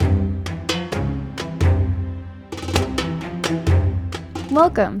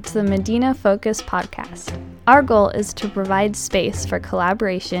Welcome to the Medina Focus podcast. Our goal is to provide space for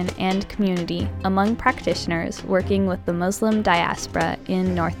collaboration and community among practitioners working with the Muslim diaspora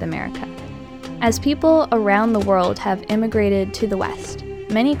in North America. As people around the world have immigrated to the West,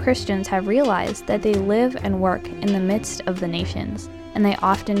 many Christians have realized that they live and work in the midst of the nations, and they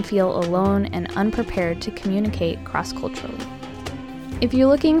often feel alone and unprepared to communicate cross-culturally. If you're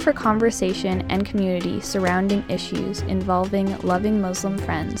looking for conversation and community surrounding issues involving loving Muslim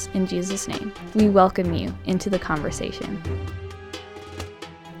friends in Jesus' name, we welcome you into the conversation.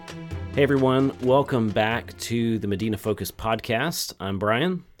 Hey everyone, welcome back to the Medina Focus podcast. I'm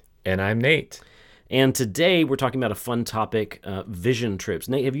Brian. And I'm Nate. And today we're talking about a fun topic, vision trips.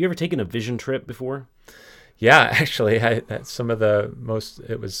 Nate, have you ever taken a vision trip before? Yeah, actually, that's some of the most.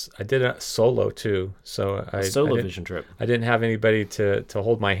 I did a solo too, so A solo vision trip. I didn't have anybody to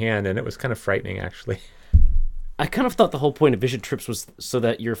hold my hand, and it was kind of frightening, actually. I kind of thought the whole point of vision trips was so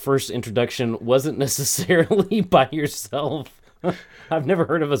that your first introduction wasn't necessarily by yourself. I've never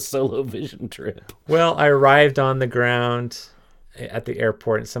heard of a solo vision trip. Well, I arrived on the ground at the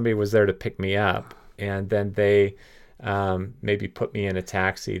airport, and somebody was there to pick me up, and then they maybe put me in a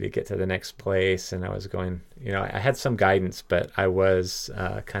taxi to get to the next place. And I was going, I had some guidance, but I was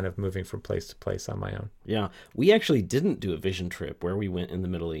kind of moving from place to place on my own. Yeah. We actually didn't do a vision trip where we went in the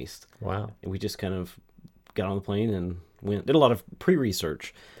Middle East. Wow. And we just kind of got on the plane and did a lot of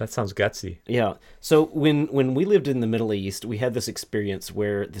pre-research. That sounds gutsy. Yeah. So when we lived in the Middle East, we had this experience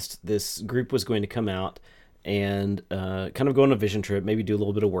where this group was going to come out and kind of go on a vision trip, maybe do a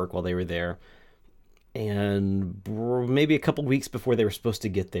little bit of work while they were there. And maybe a couple weeks before they were supposed to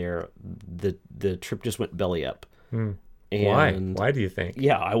get there, the trip just went belly up. And Why? Why do you think?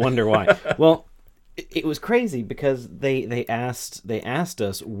 Yeah, I wonder why. Well, it was crazy because they asked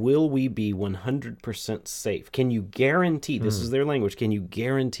us, will we be 100% safe? Can you guarantee, this is their language, can you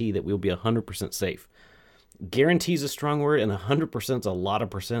guarantee that we'll be 100% safe? Guarantee is a strong word, and 100% is a lot of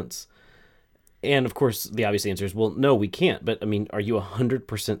percents. And of course, the obvious answer is, well, no, we can't. But I mean, are you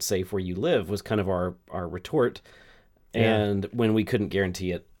 100% safe where you live was kind of our retort. Yeah. And when we couldn't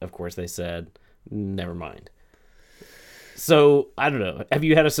guarantee it, of course, they said, never mind. So I don't know. Have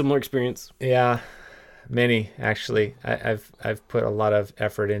you had a similar experience? Yeah, many actually. I've put a lot of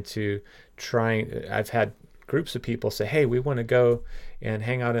effort into trying. I've had groups of people say, hey, we want to go and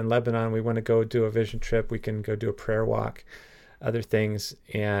hang out in Lebanon. We want to go do a vision trip. We can go do a prayer walk, other things.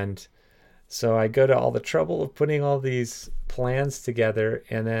 And so I go to all the trouble of putting all these plans together,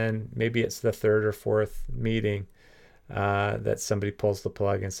 and then maybe it's the third or fourth meeting that somebody pulls the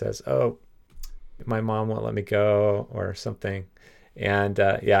plug and says, oh, my mom won't let me go or something. And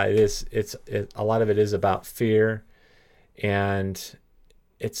yeah, a lot of it is about fear, and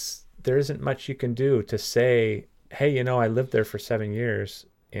there isn't much you can do to say, hey, I lived there for 7 years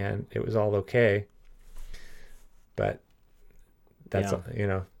and it was all okay. But that's,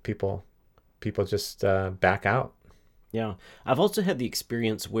 people just back out. Yeah. I've also had the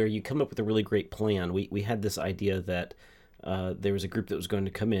experience where you come up with a really great plan. We had this idea that there was a group that was going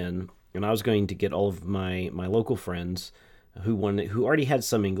to come in, and I was going to get all of my local friends who already had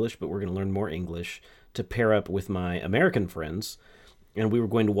some English, but were going to learn more English, to pair up with my American friends, and we were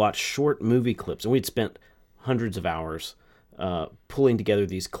going to watch short movie clips. And we'd spent hundreds of hours pulling together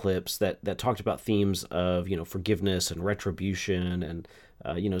these clips that talked about themes of, forgiveness and retribution and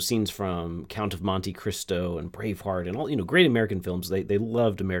scenes from Count of Monte Cristo and Braveheart and all, great American films. They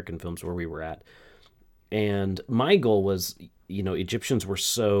loved American films where we were at. And my goal was, Egyptians were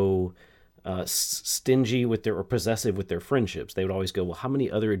so stingy with or possessive with their friendships. They would always go, well, how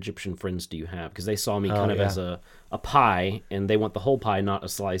many other Egyptian friends do you have? Because they saw me as a pie, and they want the whole pie, not a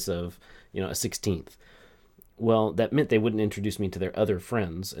slice of, a 16th. Well, that meant they wouldn't introduce me to their other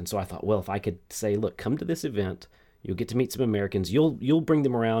friends. And so I thought, well, if I could say, look, come to this event, you'll get to meet some Americans. You'll bring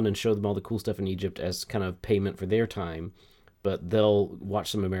them around and show them all the cool stuff in Egypt as kind of payment for their time, but they'll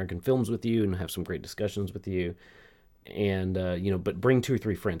watch some American films with you and have some great discussions with you. And, but bring 2 or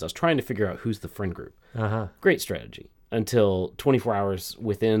 3 friends. I was trying to figure out who's the friend group. Uh-huh. Great strategy. Until 24 hours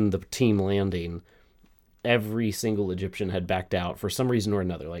within the team landing, every single Egyptian had backed out for some reason or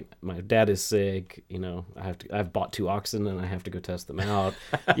another. Like, my dad is sick, I've bought 2 oxen and I have to go test them out.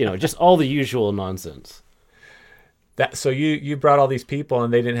 Just all the usual nonsense. So you brought all these people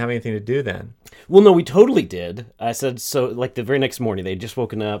and they didn't have anything to do then? Well, no, we totally did. I said, so like the very next morning, they'd just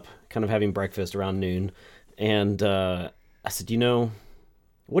woken up, kind of having breakfast around noon. And I said,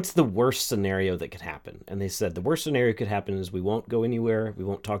 what's the worst scenario that could happen? And they said, the worst scenario could happen is we won't go anywhere. We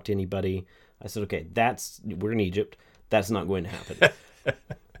won't talk to anybody. I said, okay, we're in Egypt. That's not going to happen.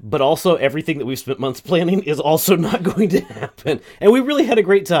 but also everything that we've spent months planning is also not going to happen. And we really had a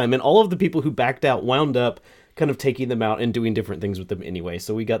great time. And all of the people who backed out wound up kind of taking them out and doing different things with them anyway.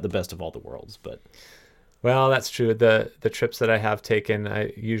 So we got the best of all the worlds. But well, that's true. The trips that I have taken,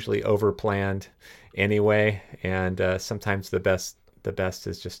 I usually over-planned anyway. And sometimes the best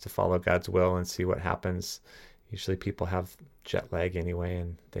is just to follow God's will and see what happens. Usually people have jet lag anyway,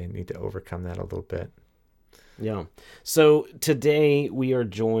 and they need to overcome that a little bit. Yeah. So today we are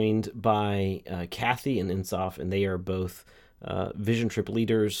joined by Kathy and Insaf, and they are both Vision Trip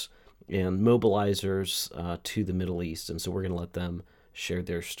leaders and mobilizers to the Middle East. And so we're going to let them share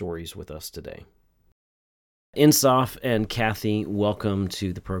their stories with us today. Insaf and Kathy, welcome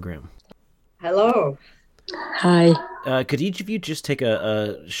to the program. Hello. Hi. Could each of you just take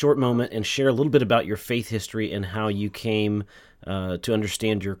a short moment and share a little bit about your faith history and how you came to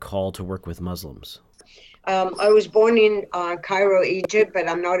understand your call to work with Muslims? I was born in Cairo, Egypt, but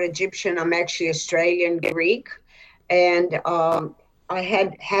I'm not Egyptian. I'm actually Australian Greek. And I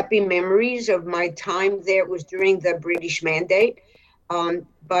had happy memories of my time there. It was during the British Mandate.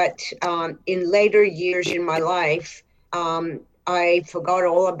 But in later years in my life, I forgot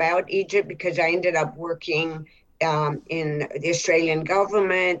all about Egypt because I ended up working in the Australian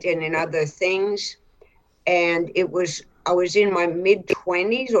government and in other things. And I was in my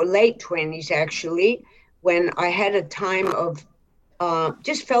mid-20s or late 20s, actually, when I had a time of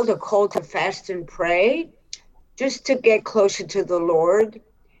just felt a call to fast and pray, just to get closer to the Lord.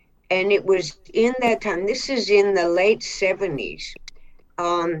 And it was in that time, this is in the late 70s.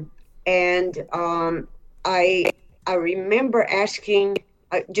 I remember asking,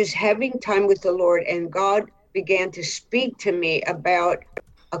 just having time with the Lord, and God began to speak to me about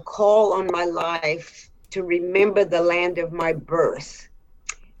a call on my life to remember the land of my birth.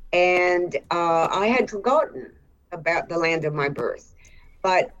 And I had forgotten about the land of my birth,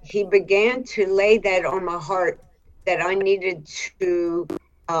 but he began to lay that on my heart that I needed to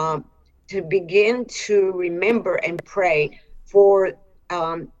begin to remember and pray for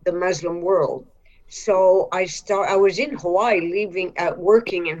the Muslim world. So I was in Hawaii,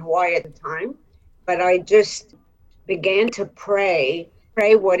 working in Hawaii at the time, but I just began to pray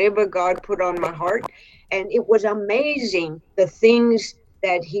whatever God put on my heart. And it was amazing, the things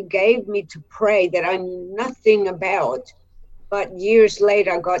that he gave me to pray that I knew nothing about. But years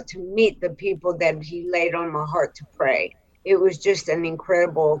later, I got to meet the people that he laid on my heart to pray. It was just an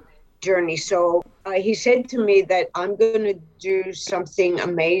incredible journey. So he said to me that I'm going to do something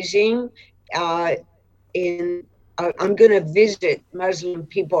amazing. I'm going to visit Muslim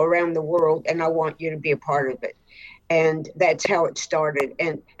people around the world, and I want you to be a part of it. And that's how it started.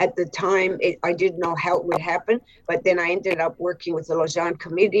 And at the time, I didn't know how it would happen, but then I ended up working with the Lausanne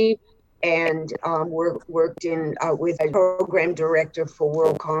Committee and worked with a program director for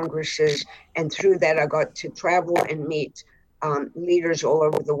World Congresses. And through that, I got to travel and meet leaders all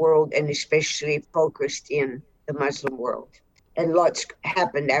over the world, and especially focused in the Muslim world. And lots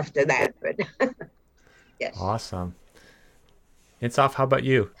happened after that, but yes. Awesome. Insaf, how about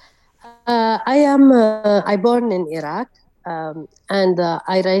you? I born in Iraq, and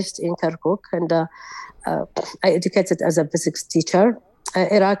I raised in Kirkuk, and I educated as a physics teacher.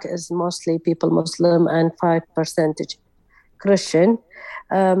 Iraq is mostly people Muslim and 5% Christian.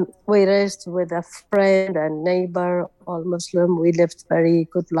 We raised with a friend and neighbor, all Muslim. We lived very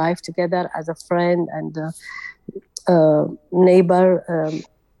good life together as a friend and neighbor.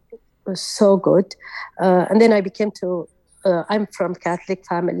 Was so good. And then I became to I'm from Catholic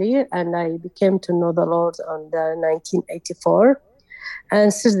family, and I became to know the Lord on the 1984.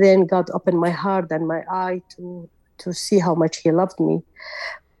 And since then, God opened my heart and my eye to see how much He loved me.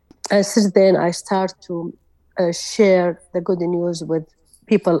 And since then, I start to share the good news with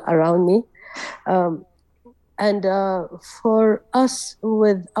people around me. And for us,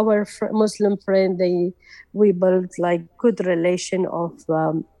 with our Muslim friend, we built like good relation of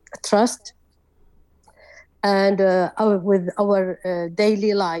trust. And with our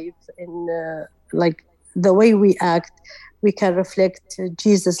daily life, in like the way we act, we can reflect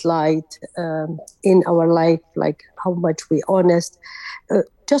Jesus' light in our life, like how much we honest,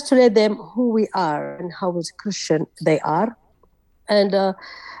 just to let them who we are and how as Christian they are. And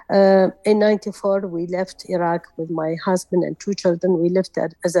in 94, we left Iraq with my husband and 2 children. We lived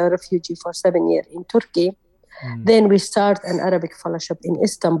as a refugee for 7 years in Turkey. Then we started an Arabic fellowship in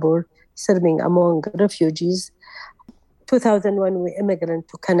Istanbul, serving among refugees. 2001, we immigrated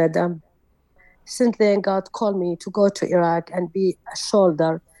to Canada. Since then, God called me to go to Iraq and be a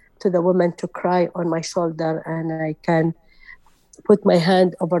shoulder to the women, to cry on my shoulder, and I can put my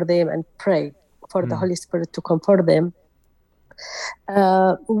hand over them and pray for the Holy Spirit to comfort them.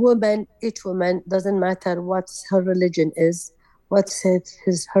 Woman, each woman, doesn't matter what her religion is, what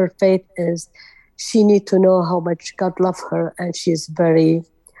her faith is, she need to know how much God loves her, and she is very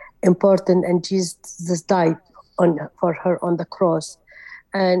important. And Jesus died for her on the cross,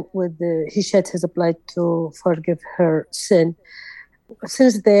 and he shed his blood to forgive her sin.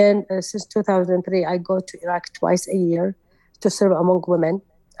 Since then, since 2003, I go to Iraq twice a year to serve among women,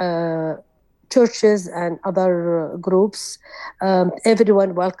 churches and other groups.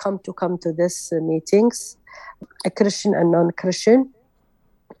 Everyone welcome to come to these meetings, a Christian and non-Christian.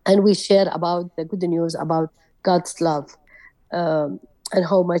 And we share about the good news about God's love and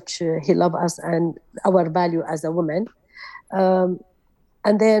how much he loves us and our value as a woman.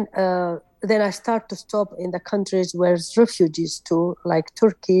 And then I start to stop in the countries where there's refugees too, like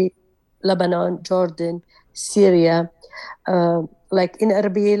Turkey, Lebanon, Jordan, Syria. Like in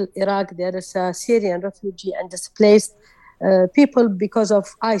Erbil, Iraq, there is a Syrian refugee and displaced people because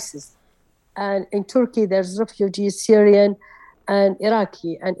of ISIS. And in Turkey, there's refugees, Syrian and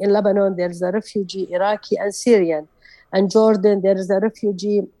Iraqi. And in Lebanon, there's a refugee, Iraqi and Syrian. And Jordan, there is a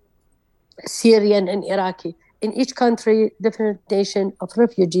refugee, Syrian and Iraqi. In each country, different nation of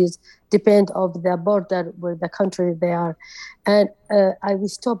refugees depend on the border where the country they are. And we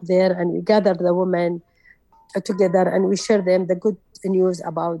stop there and we gather the women together and we share them the good news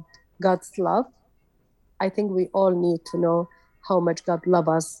about God's love. I think we all need to know how much God loves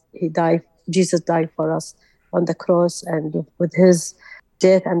us. Jesus died for us on the cross, and with his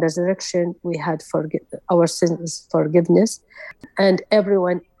death and resurrection, we had our sins forgiveness. And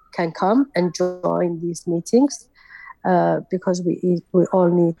everyone can come and join these meetings because we all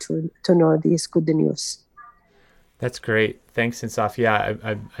need to know these good news. That's great. Thanks, Insaf. Yeah,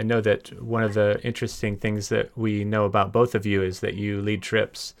 I know that one of the interesting things that we know about both of you is that you lead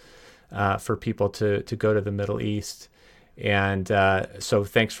trips for people to go to the Middle East. And so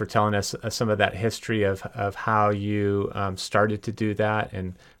thanks for telling us some of that history of how you started to do that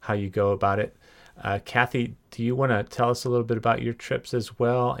and how you go about it. Kathy, do you want to tell us a little bit about your trips as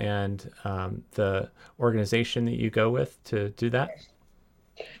well and the organization that you go with to do that?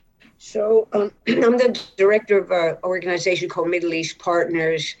 So I'm the director of an organization called Middle East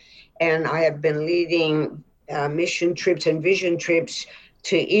Partners, and I have been leading mission trips and vision trips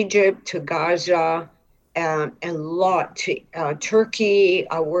to Egypt, to Gaza, and a lot to Turkey.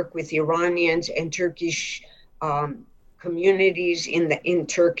 I work with Iranians and Turkish communities in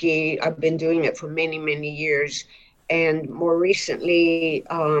Turkey. I've been doing it for many, many years. And more recently,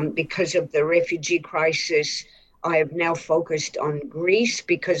 because of the refugee crisis, I have now focused on Greece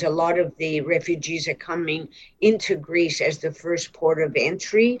because a lot of the refugees are coming into Greece as the first port of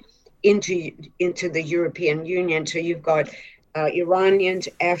entry into the European Union. So you've got Iranians,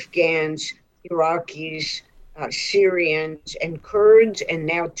 Afghans, Iraqis, Syrians, and Kurds, and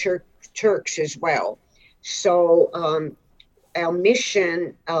now Turks as well. So our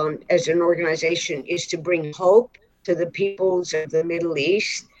mission as an organization is to bring hope to the peoples of the Middle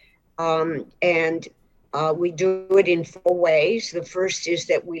East. And we do it in 4 ways. The first is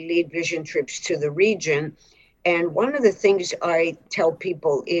that we lead vision trips to the region. And one of the things I tell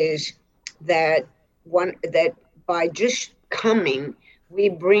people is that by just coming, we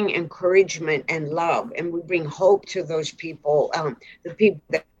bring encouragement and love, and we bring hope to those people, the people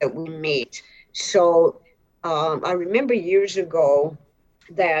that we meet. So I remember years ago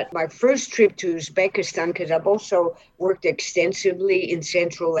that my first trip to Uzbekistan, because I've also worked extensively in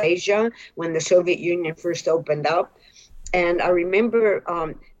Central Asia when the Soviet Union first opened up. And I remember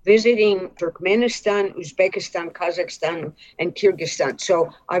visiting Turkmenistan, Uzbekistan, Kazakhstan, and Kyrgyzstan.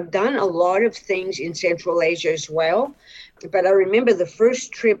 So I've done a lot of things in Central Asia as well. But I remember the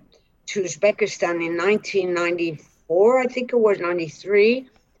first trip to Uzbekistan in 1994, I think it was 93.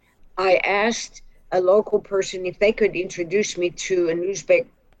 I asked a local person if they could introduce me to an Uzbek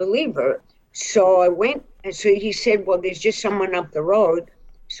believer. So I went, and so he said, well, there's just someone up the road.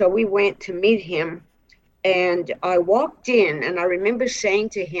 So we went to meet him, and I walked in, and I remember saying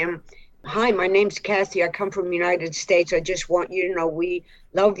to him, hi, my name's Kathy. I come from the United States. I just want you to know we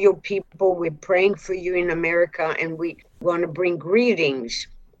love your people. We're praying for you in America, and we want to bring greetings.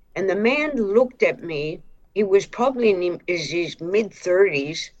 And the man looked at me. He was probably in his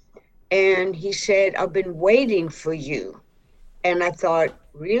mid-30s. And he said, I've been waiting for you. And I thought,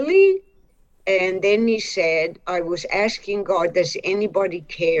 really? And then he said, I was asking God, does anybody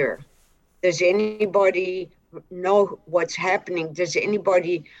care? Does anybody know what's happening? Does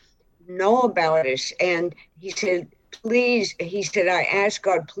anybody know about us? And he said, please, I asked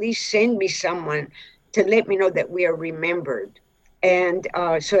God, please send me someone to let me know that we are remembered. And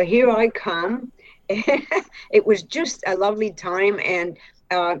so here I come. it was just a lovely time, and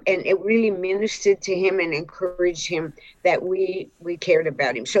it really ministered to him and encouraged him that we cared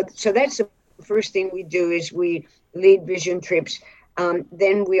about him. So that's the first thing we do, is we lead vision trips.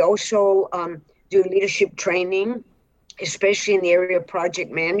 Then we also do leadership training, especially in the area of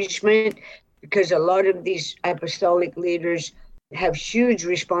project management, because a lot of these apostolic leaders have huge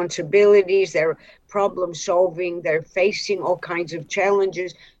responsibilities. They're problem solving, they're facing all kinds of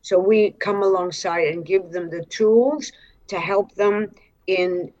challenges. So we come alongside and give them the tools to help them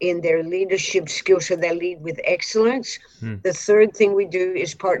in their leadership skills, so they lead with excellence. The third thing we do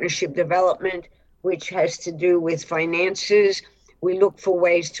is partnership development, which has to do with finances. We look for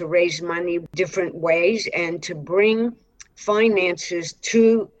ways to raise money different ways and to bring finances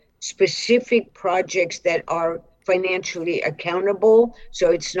to specific projects that are financially accountable.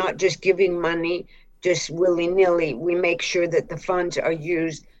 So it's not just giving money just willy-nilly. We make sure that the funds are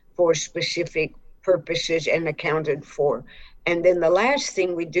used for specific purposes and accounted for. And then the last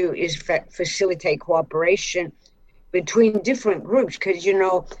thing we do is facilitate cooperation between different groups, because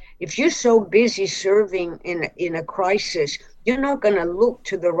if you're so busy serving in a crisis, you're not going to look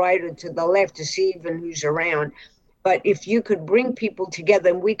to the right or to the left to see even who's around. But if you could bring people together,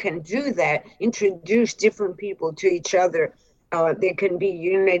 and we can do that, introduce different people to each other, there can be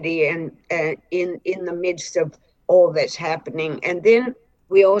unity and in the midst of all that's happening. And then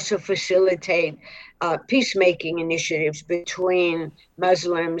we also facilitate peacemaking initiatives between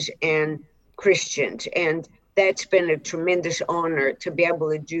Muslims and Christians. And that's been a tremendous honor to be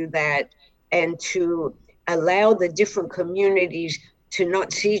able to do that and to allow the different communities to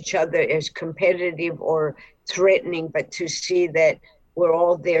not see each other as competitive or threatening, but to see that we're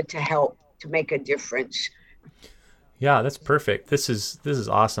all there to help, to make a difference. Yeah, that's perfect. This is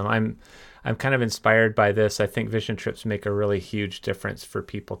awesome. I'm kind of inspired by this. I think vision trips make a really huge difference for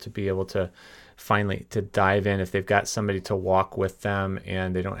people to be able to finally to dive in if they've got somebody to walk with them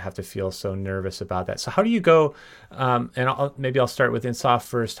and they don't have to feel so nervous about that. So how do you go? And I'll start with Insof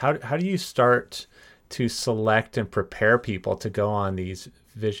first. How do you start to select and prepare people to go on these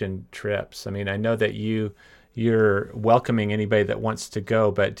vision trips? I mean, I know that you're welcoming anybody that wants to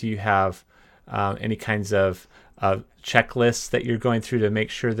go, but do you have any kinds of checklists that you're going through to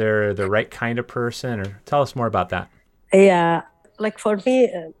make sure they're the right kind of person? Or tell us more about that. Yeah, like for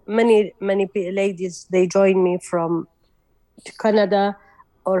me, many ladies, they join me from Canada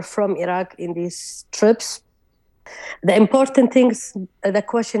or from Iraq in these trips. The important things, the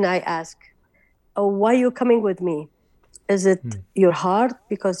question I ask, why are you coming with me? Is it your heart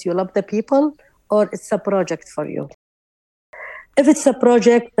because you love the people, or it's a project for you? If it's a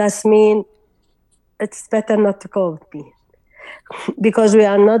project, that's mean it's better not to go with me, because we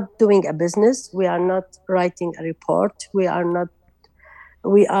are not doing a business. We are not writing a report. We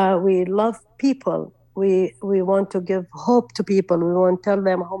love people. We want to give hope to people. We want to tell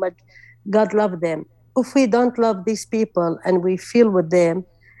them how much God loves them. If we don't love these people and we feel with them,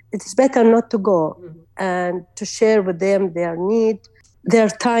 it's better not to go and to share with them their need, their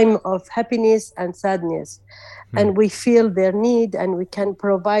time of happiness and sadness. And we feel their need, and we can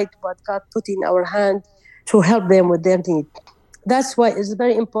provide what God put in our hand to help them with their need. That's why it's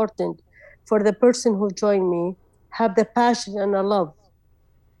very important for the person who joined me have the passion and a love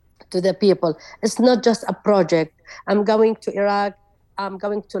to the people. It's not just a project. I'm going to Iraq. I'm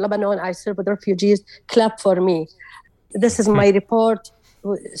going to Lebanon. I serve with refugees. Clap for me. This is my report.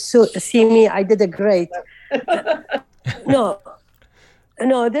 So see me. I did a great. No.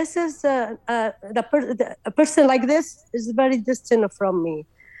 This is a person like this is very distant from me.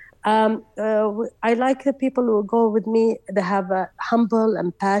 I like the people who go with me. They have a humble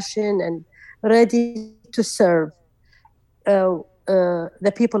and passion and ready to serve.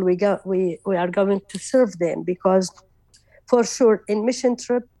 The people we are going to serve them, because for sure in mission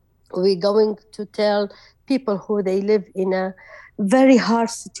trip we're going to tell people who they live in a very hard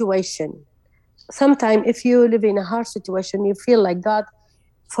situation. Sometimes if you live in a hard situation, you feel like God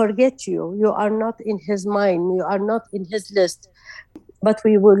forget you. You are not in his mind. You are not in his list. But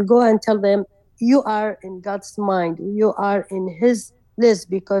we will go and tell them, you are in God's mind. You are in his list,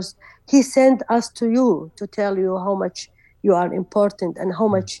 because he sent us to you to tell you how much you are important and how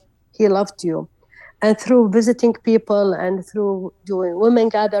much he loved you. And through visiting people and through doing women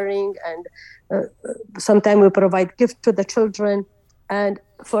gathering, and sometimes we provide gifts to the children. And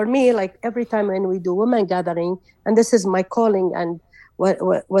for me, like every time when we do women gathering, and this is my calling and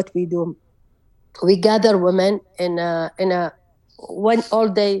what we do, we gather women in a one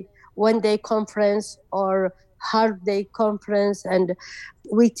day conference or half day conference, and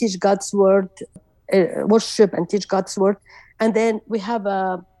we teach God's word, worship and teach God's word. And then we have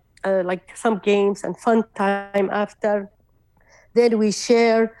a like some games and fun time after. Then we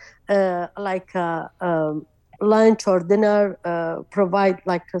share lunch or dinner, provide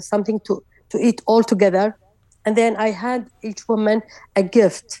like something to eat all together. And then I had each woman a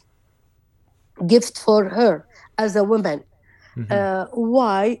gift for her as a woman.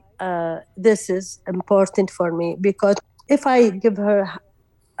 Why this is important for me? Because if I give her,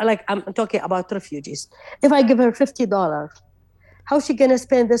 like I'm talking about refugees, if I give her $50, how's she gonna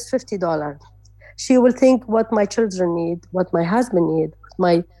spend this $50? She will think what my children need, what my husband need, what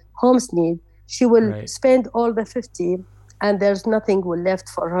my homes need. She will spend all the 50, and there's nothing left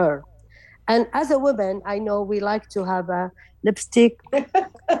for her. And as a woman, I know we like to have a lipstick.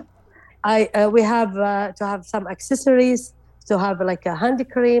 We have to have some accessories, to have like a hand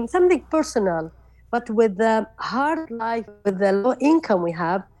cream, something personal. But with the hard life, with the low income we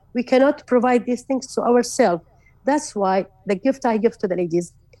have, we cannot provide these things to ourselves. That's why the gift I give to the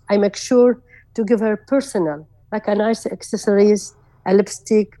ladies, I make sure to give her personal, like a nice accessories, a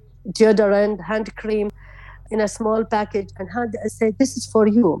lipstick, deodorant, hand cream in a small package, and I say, this is for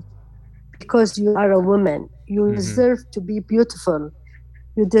you because you are a woman. You deserve to be beautiful.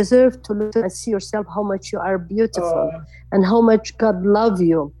 You deserve to look and see yourself how much you are beautiful and how much God loves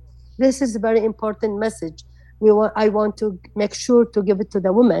you. This is a very important message. I want to make sure to give it to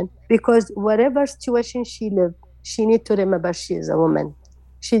the woman, because whatever situation she lives, she needs to remember she is a woman.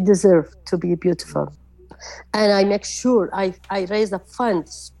 She deserves to be beautiful. And I make sure I raise a fund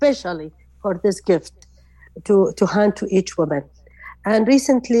especially for this gift to hand to each woman. And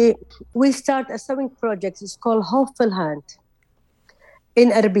recently we start a sewing project. It's called Hopeful Hand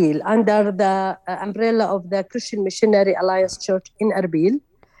in Erbil, under the umbrella of the Christian Missionary Alliance Church in Erbil.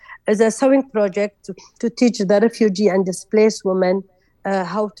 Is a sewing project to teach the refugee and displaced women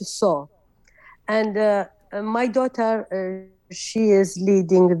how to sew. And my daughter, she is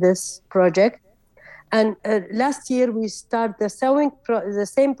leading this project. And last year we started the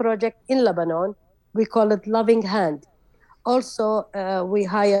same project in Lebanon. We call it Loving Hand. Also,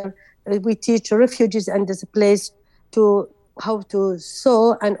 we teach refugees and displaced how to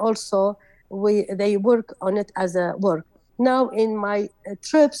sew, and also they work on it as a work. Now in my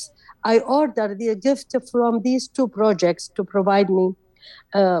trips, I order the gift from these two projects to provide me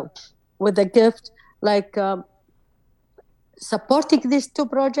with a gift, like supporting these two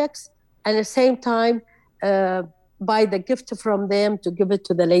projects, and at the same time buy the gift from them to give it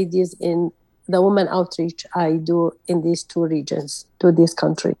to the ladies in the women outreach I do in these two regions, to these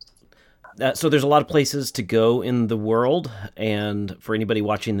countries. So there's a lot of places to go in the world, and for anybody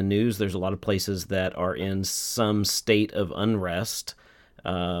watching the news, there's a lot of places that are in some state of unrest,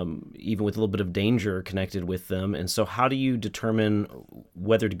 even with a little bit of danger connected with them. And so how do you determine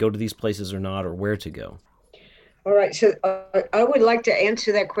whether to go to these places or not, or where to go? All right, so I would like to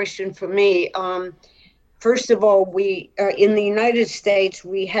answer that question for me. First of all, we in the United States,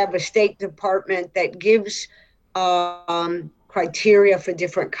 we have a State Department that gives criteria for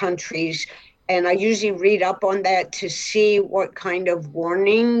different countries. And I usually read up on that to see what kind of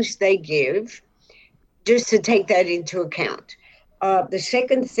warnings they give, just to take that into account. The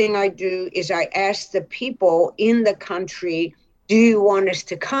second thing I do is I ask the people in the country, do you want us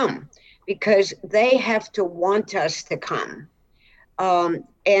to come? Because they have to want us to come.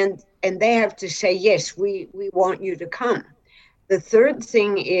 And they have to say, yes, we want you to come. The third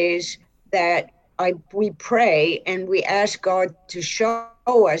thing is that we pray and we ask God to show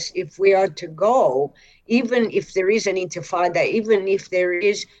us if we are to go, even if there is an intifada, even if there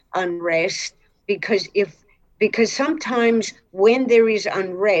is unrest, because sometimes when there is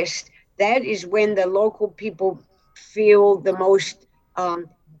unrest, that is when the local people feel the most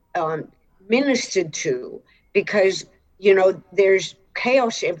ministered to, because there's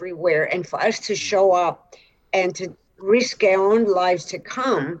chaos everywhere, and for us to show up and to risk our own lives to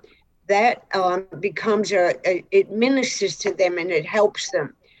come, that becomes it ministers to them and it helps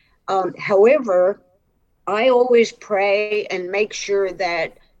them. However, I always pray and make sure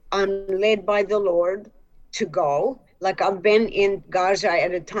that I'm led by the Lord to go. Like I've been in Gaza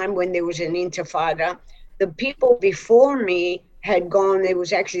at a time when there was an intifada. The people before me had gone. There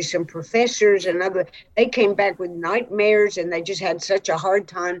was actually some professors and they came back with nightmares and they just had such a hard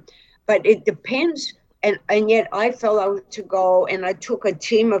time. But it depends. And yet I felt I was to go, and I took a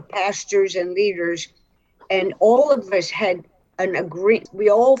team of pastors and leaders, and all of us had an agreement.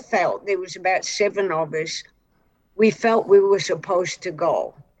 We all felt, there was about 7 of us, we felt we were supposed to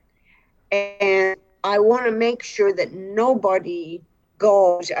go. And I want to make sure that nobody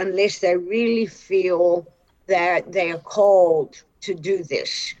goes unless they really feel that they are called to do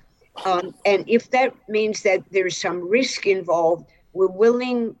this. And if that means that there's some risk involved, we're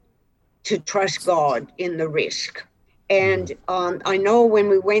willing to trust God in the risk. And I know when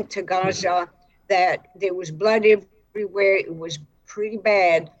we went to Gaza that there was blood everywhere. It was pretty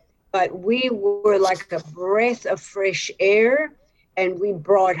bad, but we were like a breath of fresh air, and we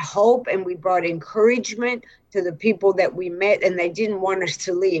brought hope and we brought encouragement to the people that we met, and they didn't want us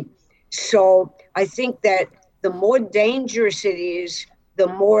to leave. So I think that the more dangerous it is, the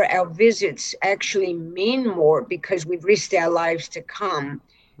more our visits actually mean more, because we've risked our lives to come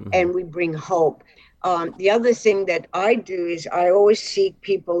and we bring hope. The other thing that I do is I always seek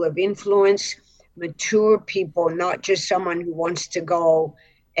people of influence, mature people, not just someone who wants to go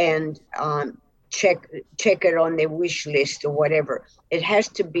and check it on their wish list or whatever. It has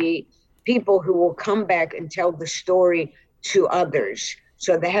to be people who will come back and tell the story to others.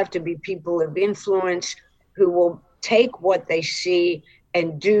 So they have to be people of influence who will take what they see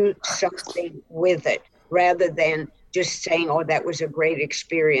and do something with it, rather than just saying, oh, that was a great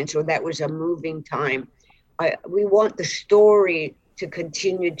experience or that was a moving time. We want the story to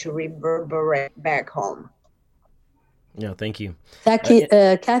continue to reverberate back home. Yeah, thank you.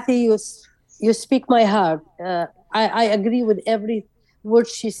 Kathy, you speak my heart. I agree with every word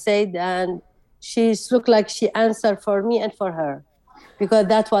she said, and she looked like she answered for me and for her, because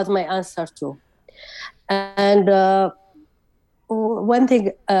that was my answer too. And one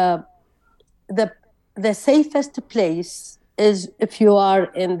thing, the safest place is if you are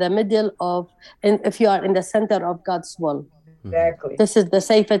in the middle of, and if you are in the center of God's will. Exactly. This is the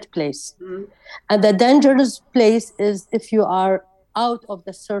safest place. And the dangerous place is if you are out of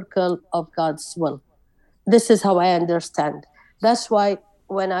the circle of God's will. This is how I understand. That's why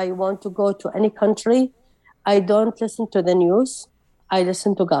when I want to go to any country, I don't listen to the news. I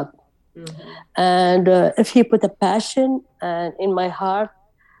listen to God. And if He put a passion in my heart,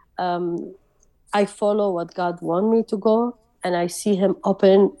 I follow what God wants me to go, and I see Him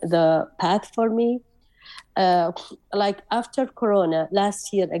open the path for me. Like after Corona,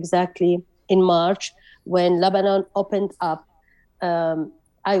 last year exactly, in March, when Lebanon opened up,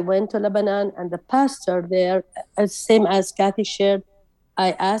 I went to Lebanon, and the pastor there, same as Kathy shared,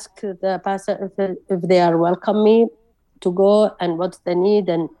 I asked the pastor if they are welcome me to go and what's the need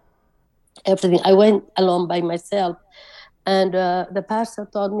and everything. I went alone by myself. And the pastor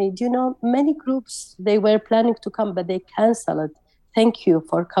told me, do you know, many groups, they were planning to come, but they canceled it. Thank you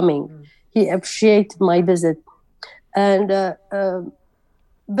for coming. He appreciated my visit. And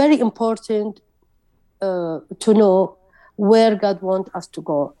very important to know where God wants us to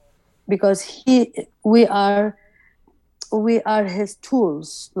go, because we are His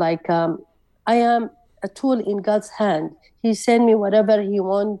tools. Like I am a tool in God's hand. He sent me whatever He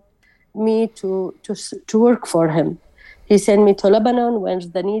wants me to work for Him. He sent me to Lebanon,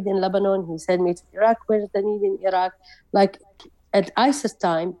 where's the need in Lebanon. He sent me to Iraq, where's the need in Iraq. Like at ISIS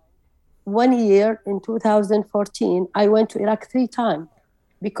time, 1 year in 2014, I went to Iraq 3 times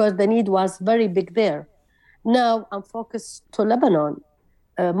because the need was very big there. Now I'm focused to Lebanon.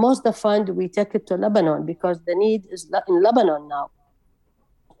 Most of the fund, we take it to Lebanon because the need is in Lebanon now.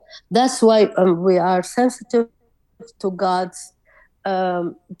 That's why we are sensitive to God's,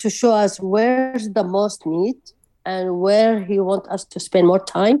 to show us where's the most need, and where He wants us to spend more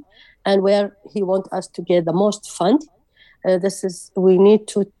time, and where He wants us to get the most fund. We need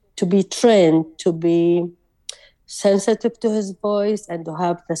to be trained to be sensitive to His voice and to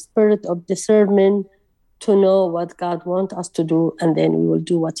have the spirit of discernment to know what God wants us to do, and then we will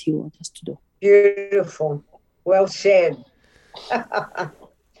do what He wants us to do. Beautiful. Well said.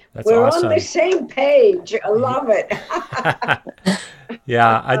 We're awesome. on the same page. I love it.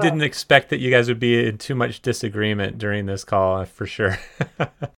 Yeah, I didn't expect that you guys would be in too much disagreement during this call, for sure.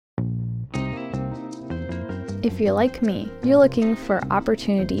 If you're like me, you're looking for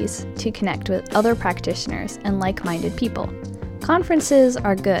opportunities to connect with other practitioners and like-minded people. Conferences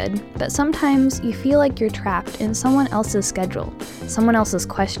are good, but sometimes you feel like you're trapped in someone else's schedule, someone else's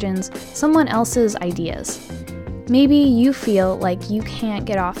questions, someone else's ideas. Maybe you feel like you can't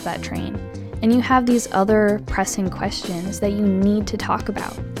get off that train, and you have these other pressing questions that you need to talk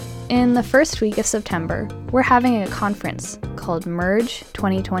about. In the first week of September, we're having a conference called Merge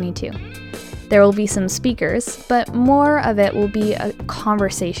 2022. There will be some speakers, but more of it will be a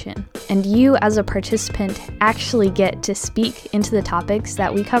conversation, and you as a participant actually get to speak into the topics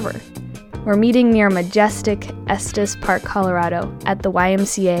that we cover. We're meeting near majestic Estes Park, Colorado at the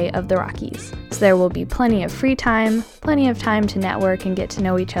YMCA of the Rockies, so there will be plenty of free time, plenty of time to network and get to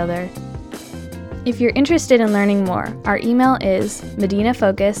know each other. If you're interested in learning more, our email is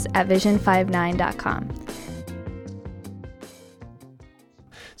medinafocus@vision59.com.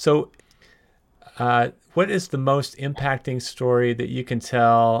 So, what is the most impacting story that you can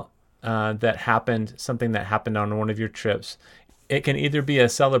tell that happened, something that happened on one of your trips. It can either be a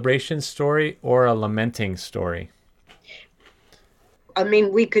celebration story or a lamenting story. I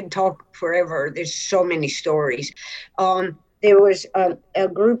mean, we could talk forever. There's so many stories. There was a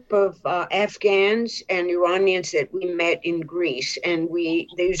group of Afghans and Iranians that we met in Greece, and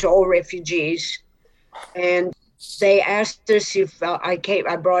these all refugees. And they asked us if I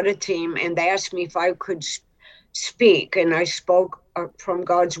brought a team, and they asked me if I could speak. And I spoke from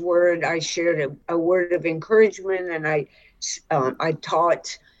God's word. I shared a word of encouragement, and I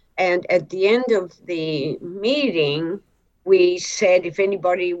taught. And at the end of the meeting, we said if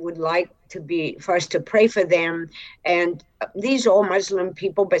anybody would like for us to pray for them. And these are all Muslim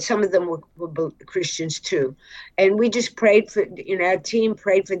people, but some of them were Christians too. And we just prayed our team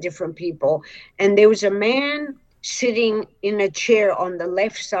prayed for different people. And there was a man sitting in a chair on the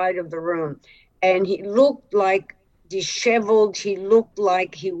left side of the room. And he looked like disheveled. He looked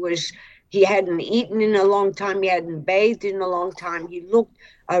like he hadn't eaten in a long time. He hadn't bathed in a long time. He looked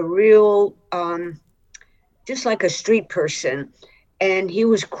a real, just like a street person. And he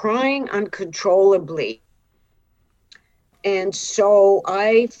was crying uncontrollably. And so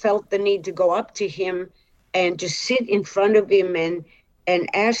I felt the need to go up to him and just sit in front of him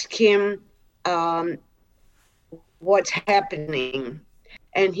and ask him what's happening.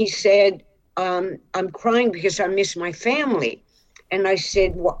 And he said, I'm crying because I miss my family. And I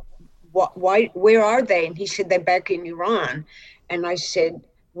said, why, where are they? And he said, they're back in Iran. And I said,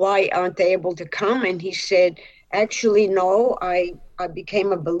 why aren't they able to come? And he said, actually, no, I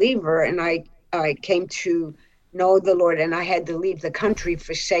became a believer, and I came to know the Lord, and I had to leave the country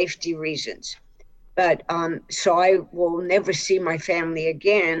for safety reasons. But so I will never see my family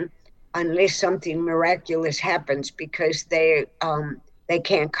again unless something miraculous happens, because they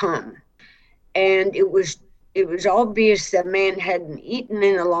can't come. And it was obvious that man hadn't eaten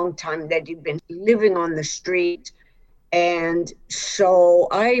in a long time, that he'd been living on the street. And so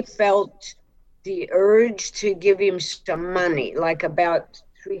I felt the urge to give him some money, like about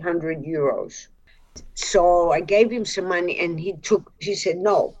 300 euros. So I gave him some money, and he said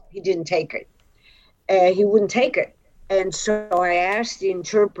no, he didn't take it. He wouldn't take it. And so I asked the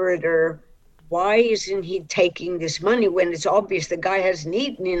interpreter, why isn't he taking this money when it's obvious the guy hasn't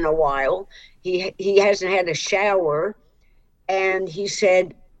eaten in a while? He hasn't had a shower. And he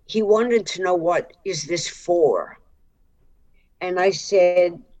said he wanted to know, what is this for? And I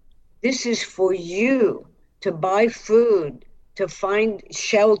said, this is for you to buy food, to find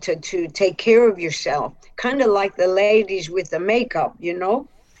shelter, to take care of yourself, kind of like the ladies with the makeup,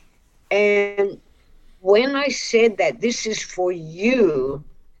 And when I said that this is for you,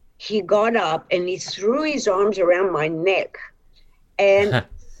 he got up and he threw his arms around my neck and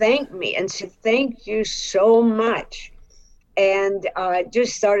thanked me and said, thank you so much. And I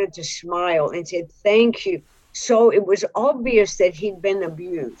just started to smile and said, thank you. So it was obvious that he'd been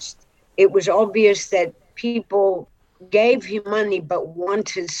abused. It was obvious that people gave him money but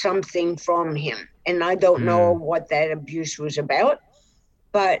wanted something from him. And I don't know what that abuse was about,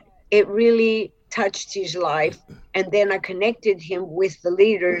 but it really touched his life. And then I connected him with the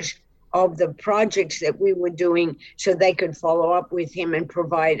leaders of the projects that we were doing so they could follow up with him and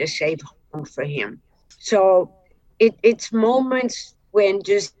provide a safe home for him. So it's moments when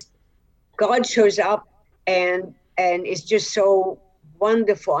just God shows up and it's just so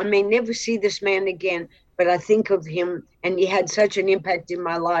wonderful. I may never see this man again, but I think of him, and he had such an impact in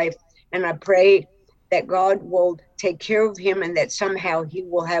my life. And I pray that God will take care of him and that somehow he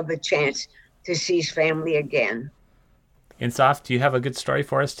will have a chance to see his family again. Insaf, do you have a good story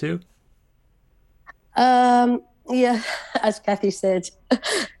for us too? Yeah, as Kathy said,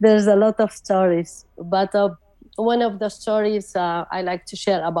 there's a lot of stories, but one of the stories I like to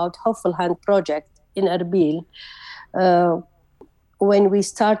share about Hopeful Hand Project in Erbil. When we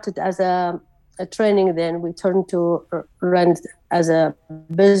started as a training, then we turned to run as a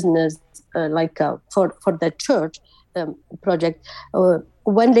business, for the church project.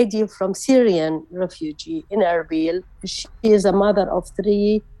 One lady from Syrian refugee in Erbil, she is a mother of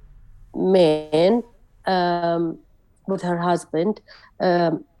 3 men with her husband,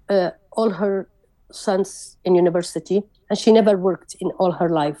 all her sons in university, and she never worked in all her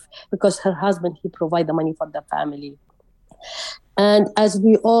life because her husband, he provided the money for the family. And as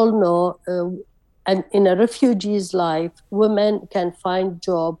we all know, and in a refugee's life, women can find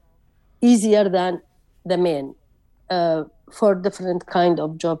job easier than the men for different kind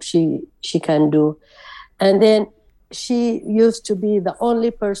of job she can do. And then she used to be the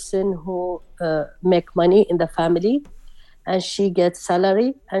only person who make money in the family, and she gets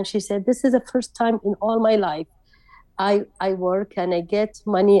salary. And she said, this is the first time in all my life I work and I get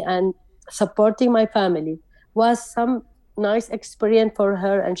money and supporting my family was some nice experience for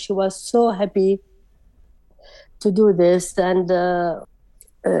her, and she was so happy to do this. And uh,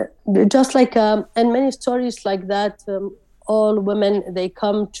 just like and many stories like that, all women, they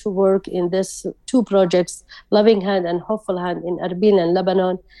come to work in this two projects, Loving Hand and Hopeful Hand, in Erbil and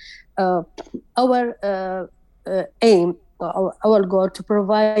Lebanon. Our aim, our goal, to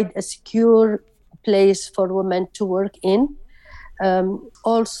provide a secure place for women to work in.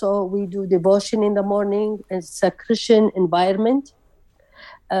 Also, we do devotion in the morning. It's a Christian environment.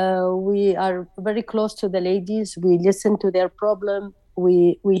 We are very close to the ladies. We listen to their problem.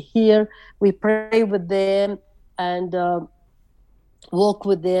 We hear. We pray with them and walk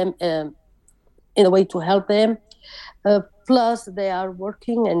with them in a way to help them. Plus, they are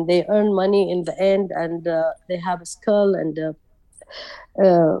working and they earn money in the end, and they have a skill. And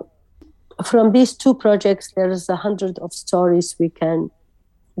from these two projects, there is 100 of stories we can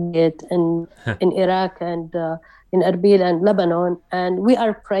get in Iraq and in Erbil and Lebanon. And we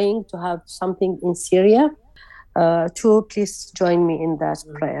are praying to have something in Syria. To please join me in that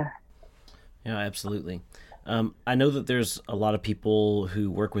prayer. Yeah, absolutely. I know that there's a lot of people who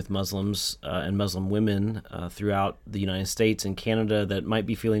work with Muslims and Muslim women throughout the United States and Canada that might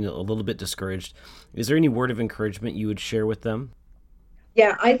be feeling a little bit discouraged. Is there any word of encouragement you would share with them?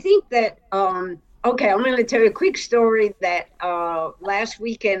 Yeah, I think that, okay, I'm going to tell you a quick story that last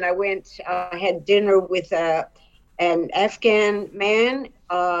weekend I had dinner with an Afghan man,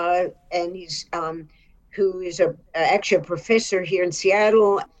 and he's who is actually a professor here in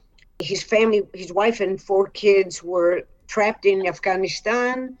Seattle. His family, his wife and 4 kids were trapped in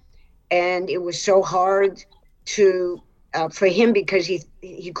Afghanistan, and it was so hard for him because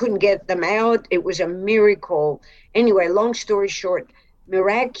he couldn't get them out. It was a miracle. Anyway, long story short,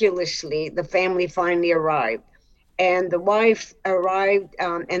 miraculously, the family finally arrived, and the wife arrived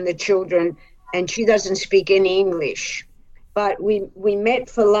and the children, and she doesn't speak any English. But we met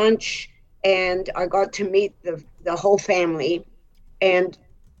for lunch, and I got to meet the whole family. And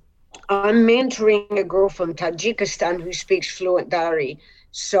I'm mentoring a girl from Tajikistan who speaks fluent Dari,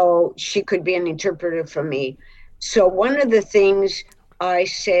 so she could be an interpreter for me. So one of the things I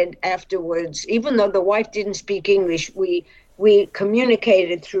said afterwards, even though the wife didn't speak English, we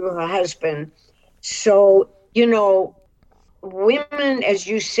communicated through her husband. So, women, as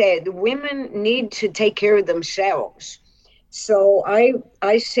you said, women need to take care of themselves. So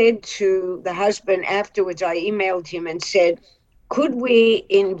I said to the husband afterwards, I emailed him and said, could we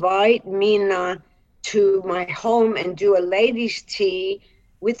invite Mina to my home and do a ladies' tea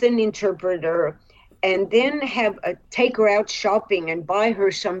with an interpreter, and then take her out shopping and buy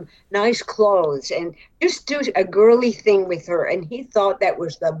her some nice clothes and just do a girly thing with her? And he thought that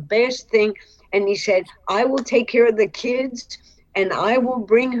was the best thing. And he said, I will take care of the kids and I will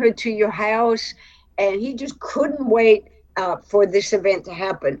bring her to your house. And he just couldn't wait for this event to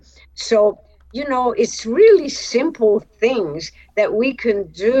happen. So, it's really simple things that we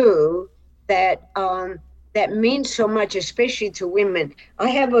can do that means so much, especially to women. I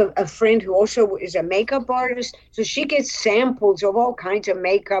have a friend who also is a makeup artist, so she gets samples of all kinds of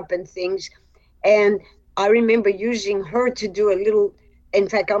makeup and things. And I remember using her to do a little, in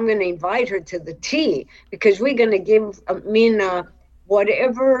fact, I'm going to invite her to the tea because we're going to give Mina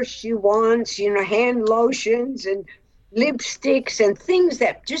whatever she wants, hand lotions and lipsticks and things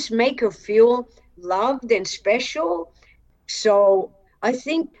that just make her feel loved and special. So I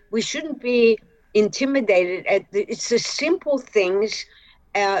think we shouldn't be intimidated it's the simple things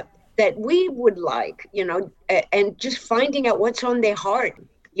that we would like, and just finding out what's on their heart.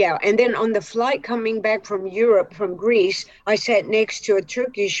 Yeah. And then on the flight coming back from Europe, from Greece, I sat next to a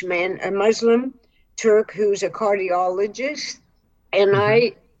Turkish man, a Muslim Turk who's a cardiologist, and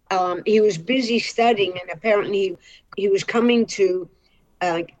he was busy studying, and apparently he was coming to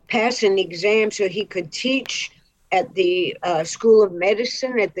pass an exam so he could teach at the School of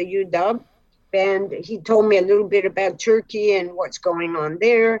Medicine at the UW. And he told me a little bit about Turkey and what's going on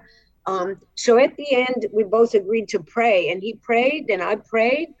there. So at the end, we both agreed to pray, and he prayed and I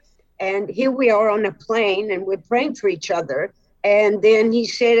prayed. And here we are on a plane and we're praying for each other. And then he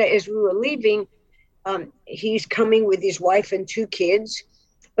said, as we were leaving, he's coming with his wife and 2 kids.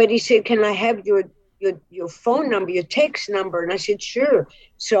 But he said, can I have your phone number, your text number? And I said, sure.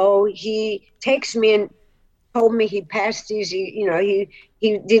 So he texted me and told me he passed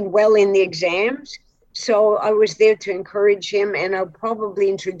he did well in the exams. So I was there to encourage him, and I'll probably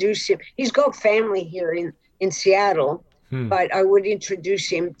introduce him. He's got family here in Seattle, but I would introduce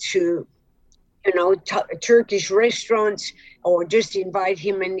him to Turkish restaurants, or just invite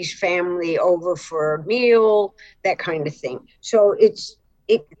him and his family over for a meal, that kind of thing. So it's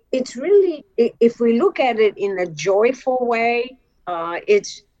really, if we look at it in a joyful way,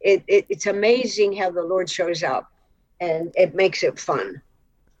 it's amazing how the Lord shows up, and it makes it fun.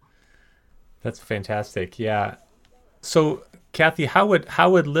 That's fantastic. Yeah. So, Kathy, how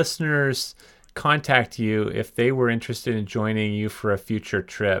would listeners contact you if they were interested in joining you for a future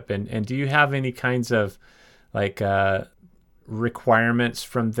trip? And do you have any kinds of like requirements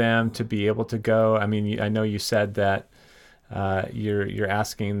from them to be able to go? I mean, I know you said that you're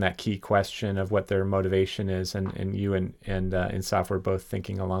asking that key question of what their motivation is, and you and Insaf were both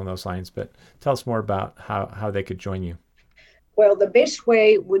thinking along those lines. But tell us more about how they could join you. Well, the best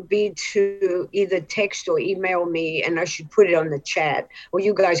way would be to either text or email me, and I should put it on the chat, or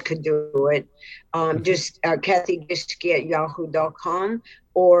you guys could do it. Just Kathy Giske at yahoo.com,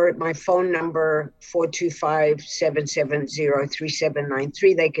 or my phone number,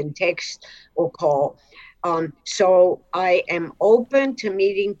 425-770-3793. They can text or call. So I am open to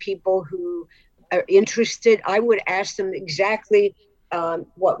meeting people who are interested. I would ask them exactly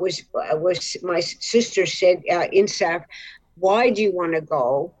what was my sister said, Insaf. Why do you want to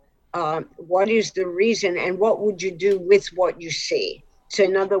go? What is the reason? And what would you do with what you see? So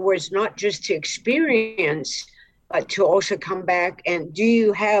in other words, not just to experience, but to also come back. And do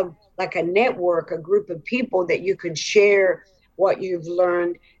you have like a network, a group of people that you can share what you've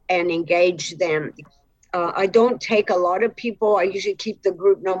learned and engage them? I don't take a lot of people. I usually keep the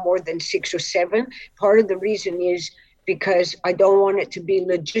group no more than 6 or 7. Part of the reason is because I don't want it to be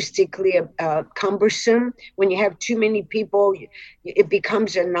logistically cumbersome. When you have too many people, it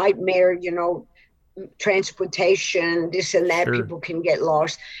becomes a nightmare, transportation, this and that. Sure. People can get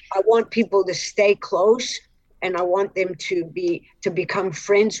lost. I want people to stay close, and I want them to become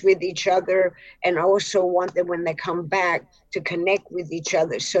friends with each other. And I also want them, when they come back, to connect with each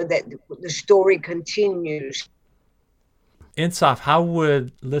other so that the story continues. Insaf, how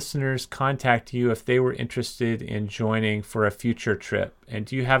would listeners contact you if they were interested in joining for a future trip? And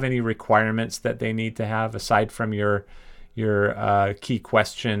do you have any requirements that they need to have aside from your key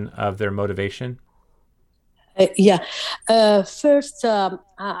question of their motivation? First,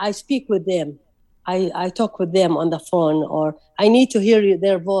 I speak with them. I talk with them on the phone, or I need to hear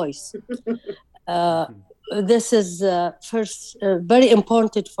their voice. This is first very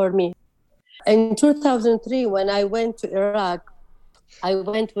important for me. In 2003, when I went to Iraq, I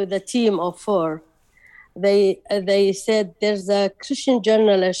went with a team of 4. They said, there's a Christian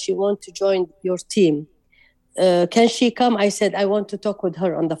journalist, she wants to join your team. Can she come? I said, I want to talk with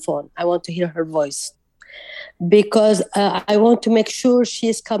her on the phone. I want to hear her voice. Because I want to make sure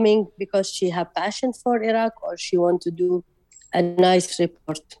she's coming because she has passion for Iraq, or she wants to do a nice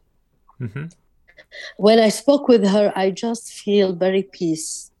report. Mm-hmm. When I spoke with her, I just feel very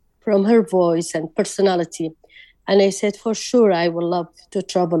peace from her voice and personality. And I said, for sure, I would love to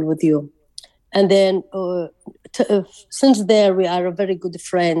travel with you. And then since there, we are a very good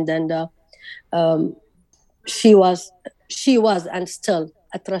friend. And she was and still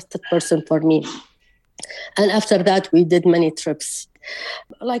a trusted person for me. And after that, we did many trips.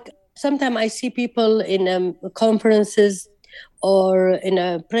 Like sometimes I see people in conferences or in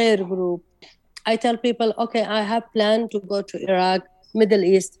a prayer group. I tell people, okay, I have planned to go to Iraq, Middle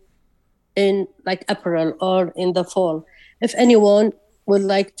East, in like April or in the fall. If anyone would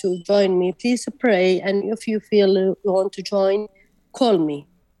like to join me, please pray. And if you feel you want to join, call me.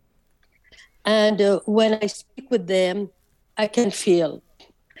 And when I speak with them, I can feel.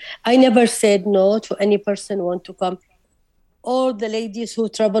 I never said no to any person who want to come. All the ladies who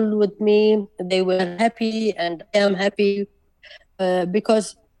traveled with me, they were happy, and I am happy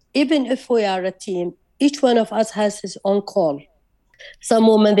because even if we are a team, each one of us has his own call. Some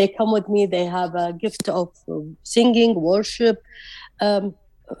women, they come with me, they have a gift of singing, worship.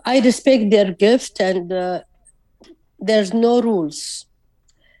 I respect their gift, and there's no rules.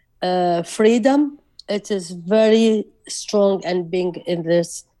 Freedom, it is very strong, and being in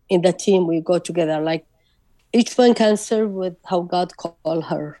the team, we go together. Like each one can serve with how God called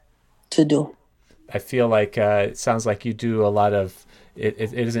her to do. I feel like it sounds like you do a lot of.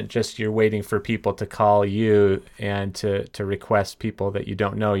 It isn't just you're waiting for people to call you and to request people that you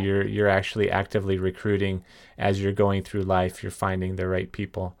don't know. You're actually actively recruiting as you're going through life. You're finding the right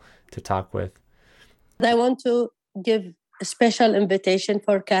people to talk with. I want to give a special invitation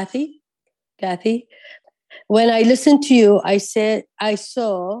for Kathy. Kathy, when I listened to you, I said, I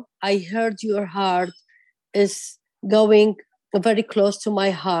heard your heart is going very close to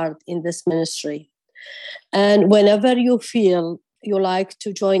my heart in this ministry. And whenever you feel you like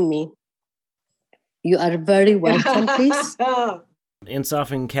to join me, You are very welcome, please.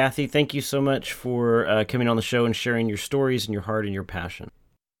 Insaf and Kathy, thank you so much for coming on the show and sharing your stories and your heart and your passion.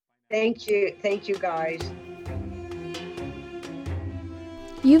 Thank you. Thank you, guys.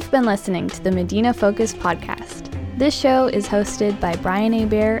 You've been listening to the Medina Focus podcast. This show is hosted by Brian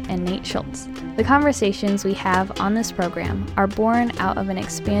Hebert and Nate Schultz. The conversations we have on this program are born out of an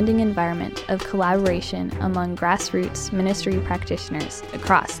expanding environment of collaboration among grassroots ministry practitioners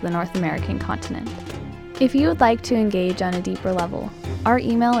across the North American continent. If you would like to engage on a deeper level, our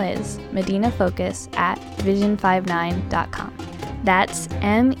email is medinafocus@vision59.com. That's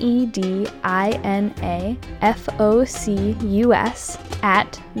MEDINAFOCUS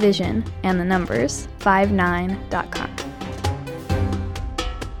 @vision and the numbers 59.com.